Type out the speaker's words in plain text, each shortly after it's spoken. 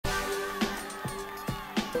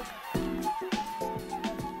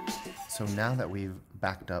So now that we've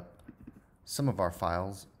backed up some of our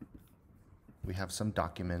files, we have some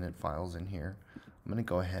documented files in here. I'm going to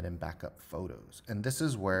go ahead and back up photos. And this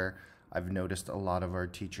is where I've noticed a lot of our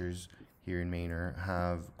teachers here in Manor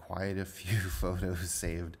have quite a few photos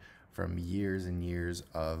saved from years and years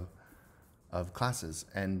of classes,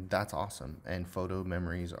 and that's awesome. And photo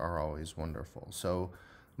memories are always wonderful. So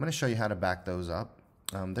I'm going to show you how to back those up.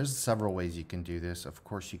 There's several ways you can do this. Of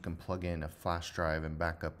course, you can plug in a flash drive and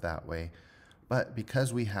back up that way. But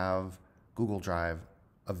because we have Google Drive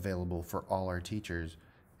available for all our teachers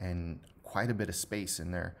and quite a bit of space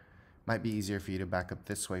in there, it might be easier for you to back up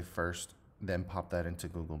this way first, then pop that into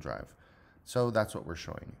Google Drive. So that's what we're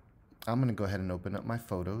showing you. I'm going to go ahead and open up my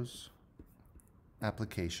Photos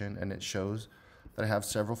application, and it shows that I have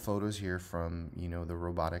several photos here from, the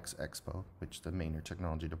Robotics Expo, which the Manor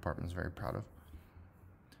Technology Department is very proud of.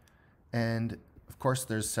 And of course,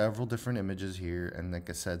 there's several different images here, and like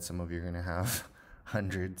I said, some of you are going to have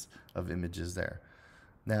hundreds of images there.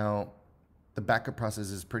 Now, the backup process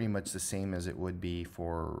is pretty much the same as it would be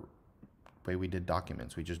for the way we did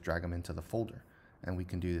documents. We just drag them into the folder, and we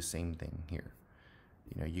can do the same thing here.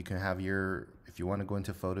 You can have if you want to go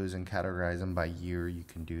into photos and categorize them by year, you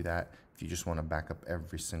can do that. If you just want to back up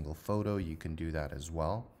every single photo, you can do that as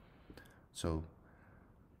well. So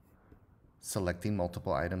selecting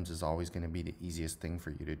multiple items is always going to be the easiest thing for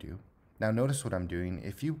you to do. Now notice what I'm doing.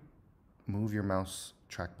 If you move your mouse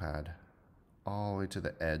trackpad all the way to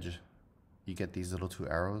the edge, you get these little two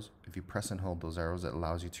arrows. If you press and hold those arrows, it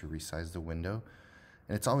allows you to resize the window.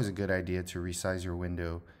 And it's always a good idea to resize your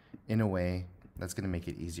window in a way that's going to make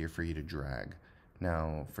it easier for you to drag.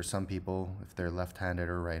 Now, for some people, if they're left-handed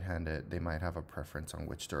or right-handed, they might have a preference on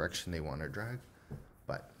which direction they want to drag.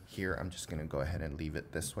 But here, I'm just going to go ahead and leave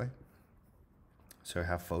it this way. So I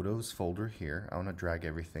have Photos folder here. I want to drag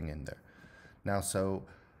everything in there. Now,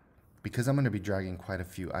 because I'm going to be dragging quite a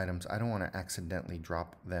few items, I don't want to accidentally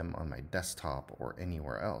drop them on my desktop or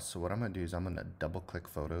anywhere else. So what I'm going to do is I'm going to double-click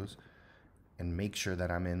Photos and make sure that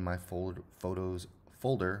I'm in my Photos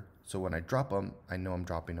folder. So when I drop them, I know I'm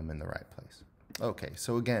dropping them in the right place. Okay,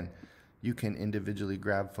 so again, you can individually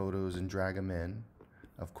grab photos and drag them in.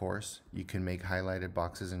 Of course, you can make highlighted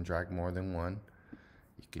boxes and drag more than one.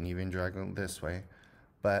 You can even drag them this way.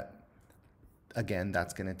 But again,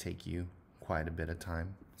 that's going to take you quite a bit of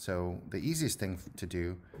time. So the easiest thing to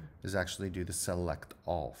do is actually do the select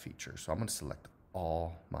all feature. So I'm going to select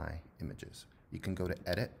all my images. You can go to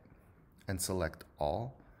edit and select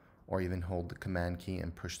all, or even hold the command key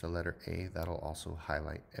and push the letter A. That'll also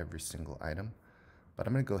highlight every single item. But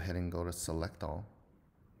I'm going to go ahead and go to select all.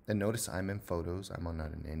 And notice I'm in photos. I'm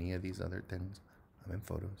not in any of these other things. I'm in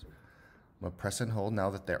photos. I'm going to press and hold. Now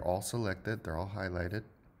that they're all selected, they're all highlighted,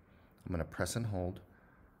 I'm going to press and hold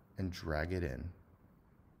and drag it in.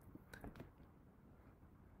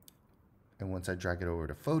 And once I drag it over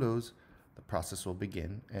to photos, the process will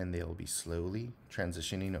begin, and they'll be slowly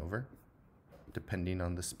transitioning over depending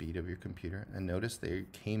on the speed of your computer. And notice they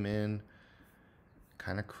came in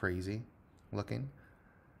kind of crazy looking.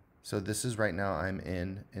 So this is right now I'm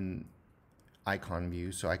in icon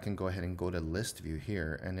view, so I can go ahead and go to list view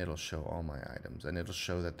here, and it'll show all my items, and it'll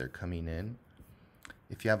show that they're coming in.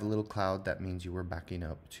 If you have a little cloud, that means you were backing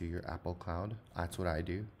up to your Apple cloud. That's what I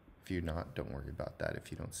do. If you're not, don't worry about that if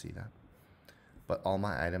you don't see that. But all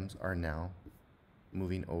my items are now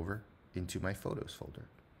moving over into my photos folder.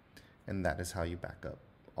 And that is how you back up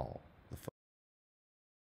all